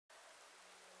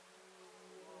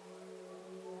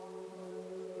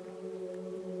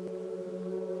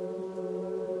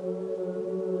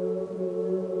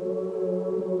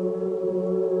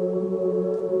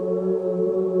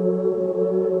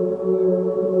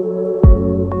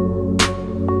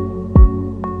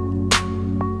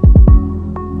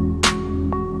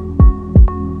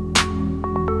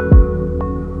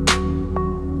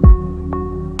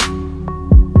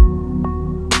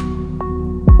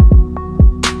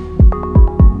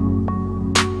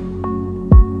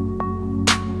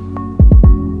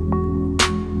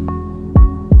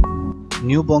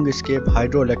new Bong Escape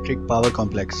Hydroelectric Power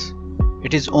Complex.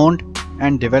 It is owned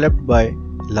and developed by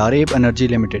Laraib Energy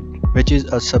Limited, which is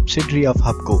a subsidiary of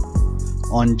HUBCO,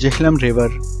 on Jhelum River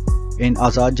in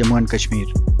Azad Jammu and Kashmir.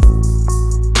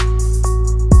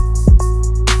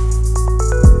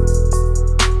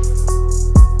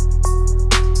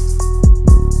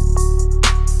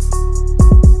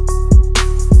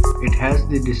 It has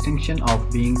the distinction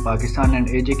of being Pakistan and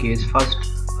AJ&K's first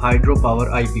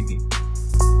hydropower IPP.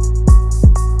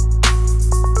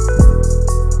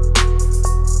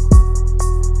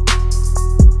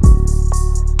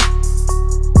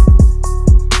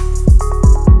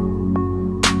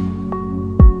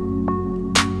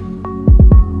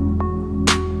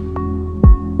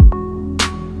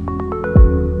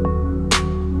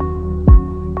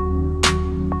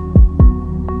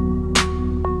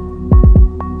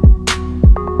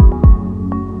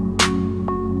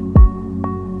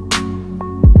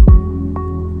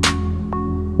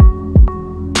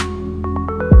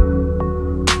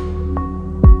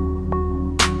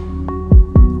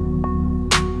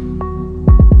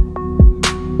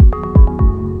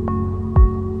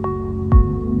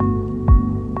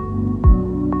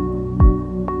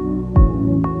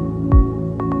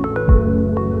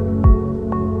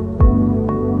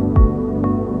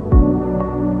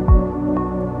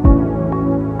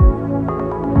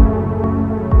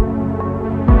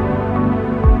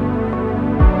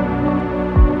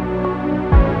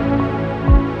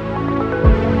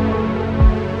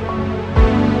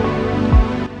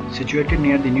 Situated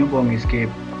near the new Bong Escape,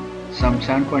 some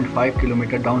 7.5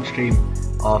 km downstream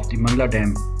of the Mangla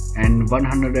Dam and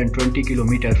 120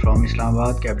 km from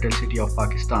Islamabad, capital city of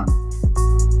Pakistan.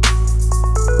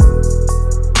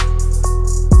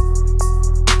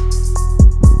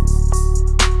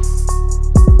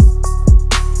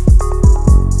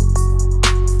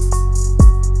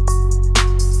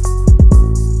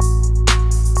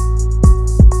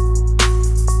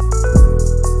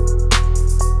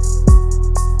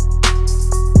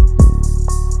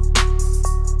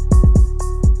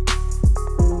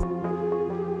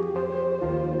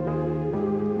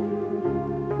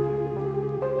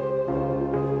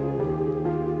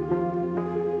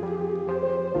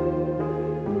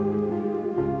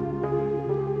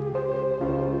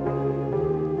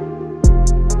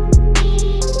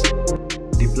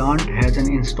 The plant has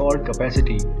an installed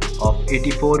capacity of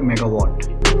 84 MW.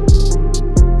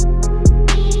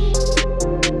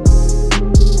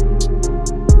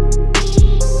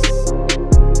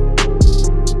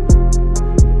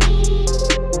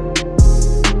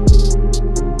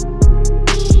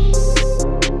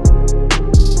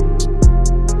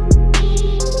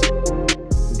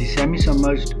 The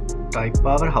semi-submerged type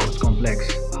powerhouse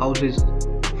complex houses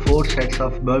 4 sets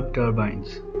of bulb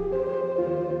turbines.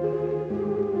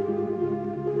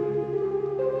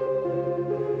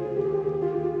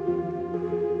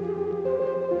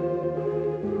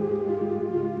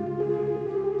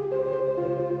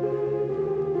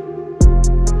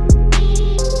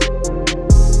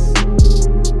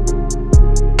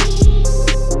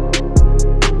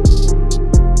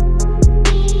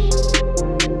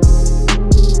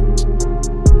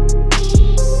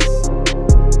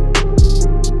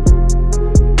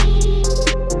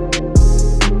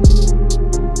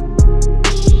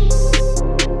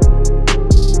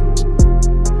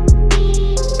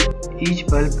 Each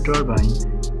bulb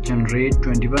turbine generates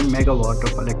 21 MW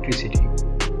of electricity.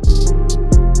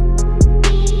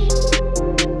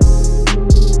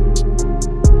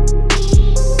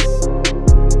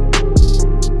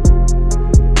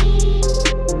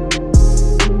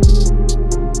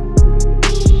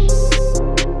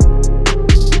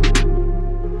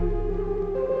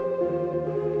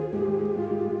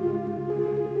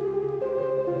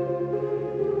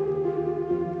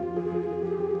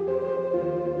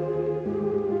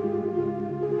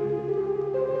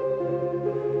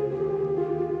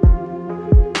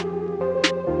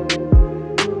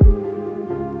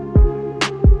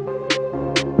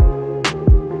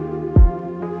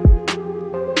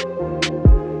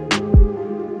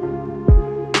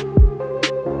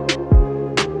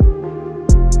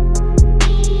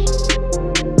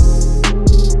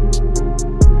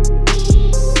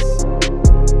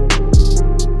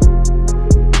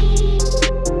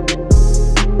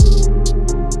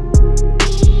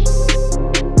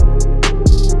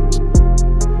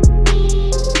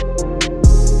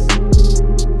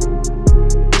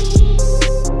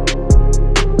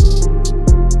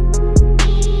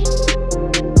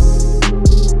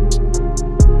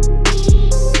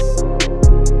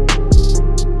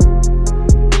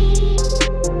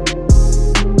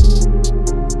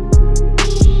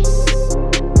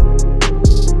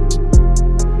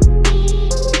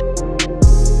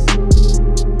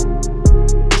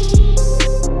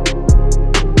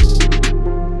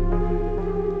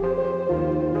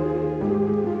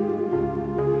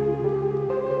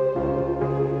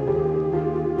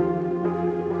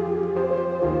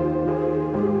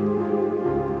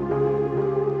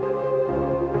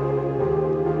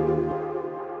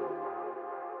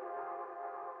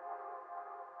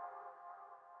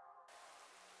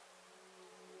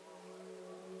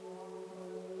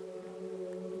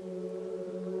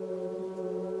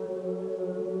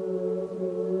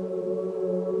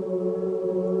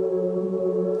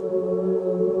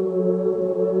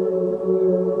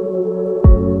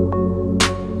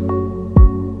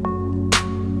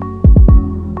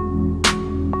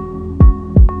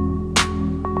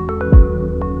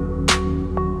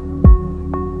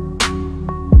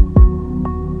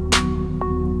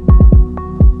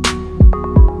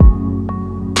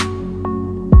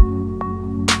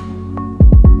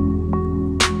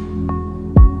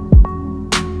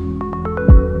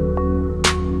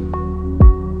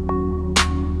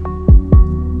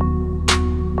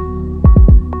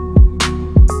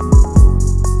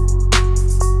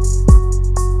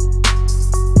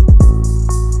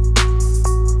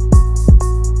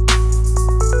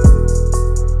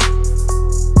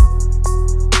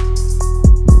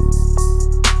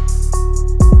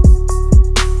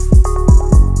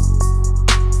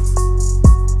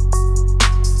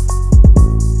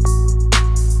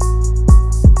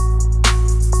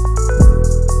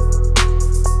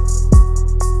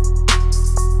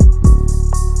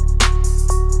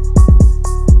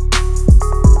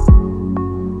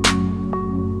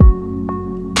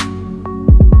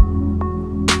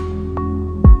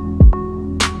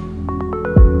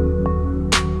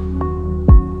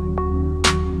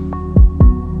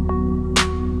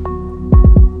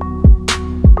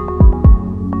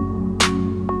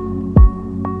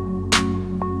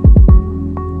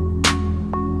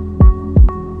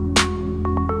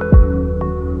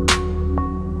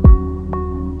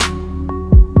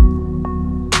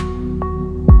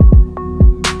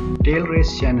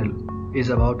 surface channel is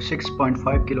about 6.5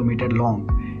 km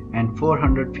long and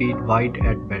 400 feet wide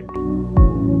at bed.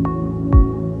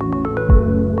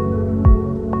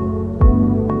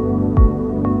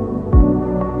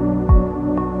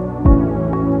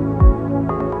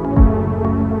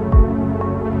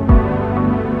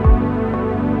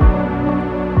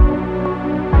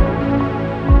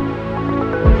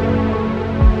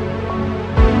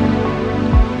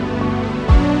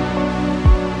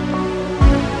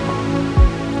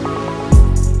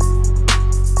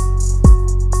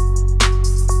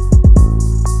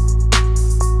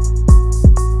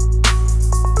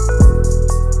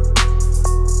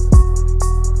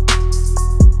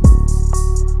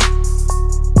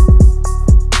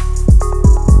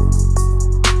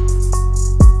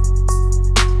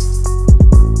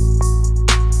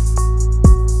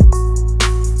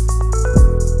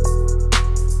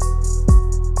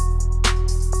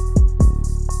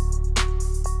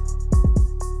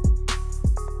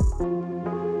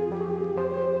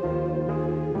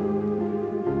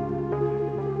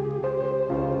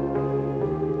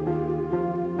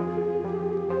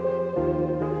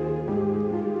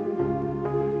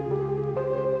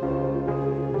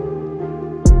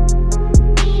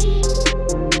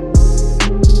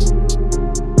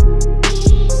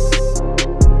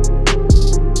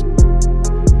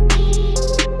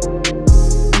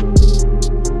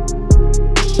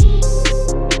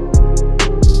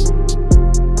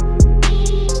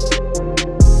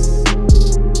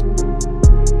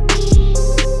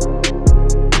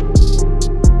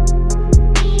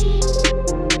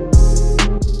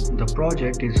 The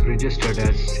project is registered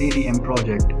as CDM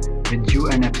project with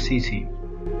UNFCCC.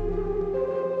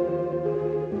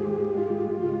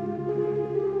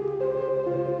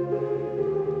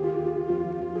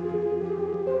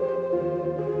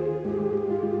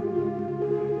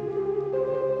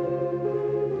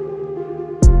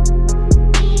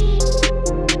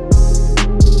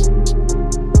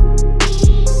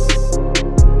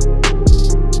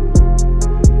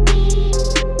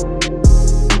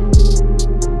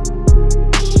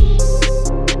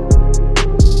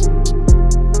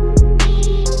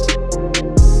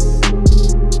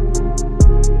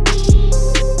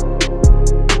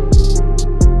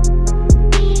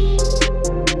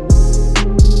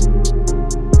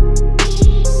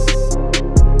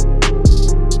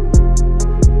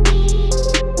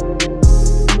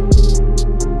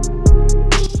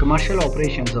 Commercial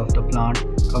operations of the plant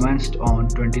commenced on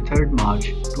 23rd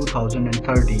March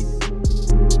 2013.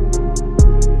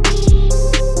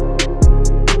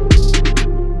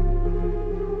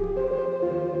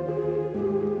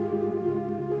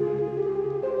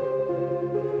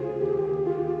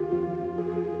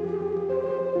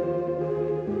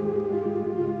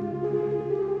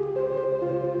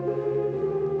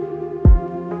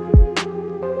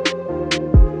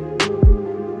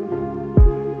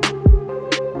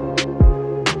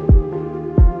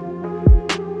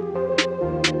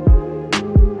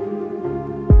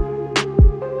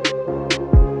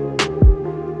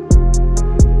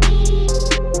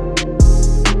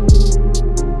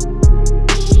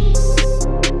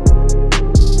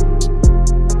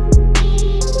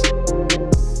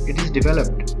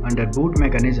 Developed under boot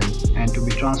mechanism and to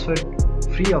be transferred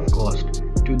free of cost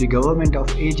to the government of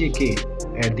AJ&K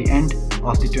at the end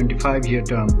of the 25-year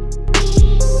term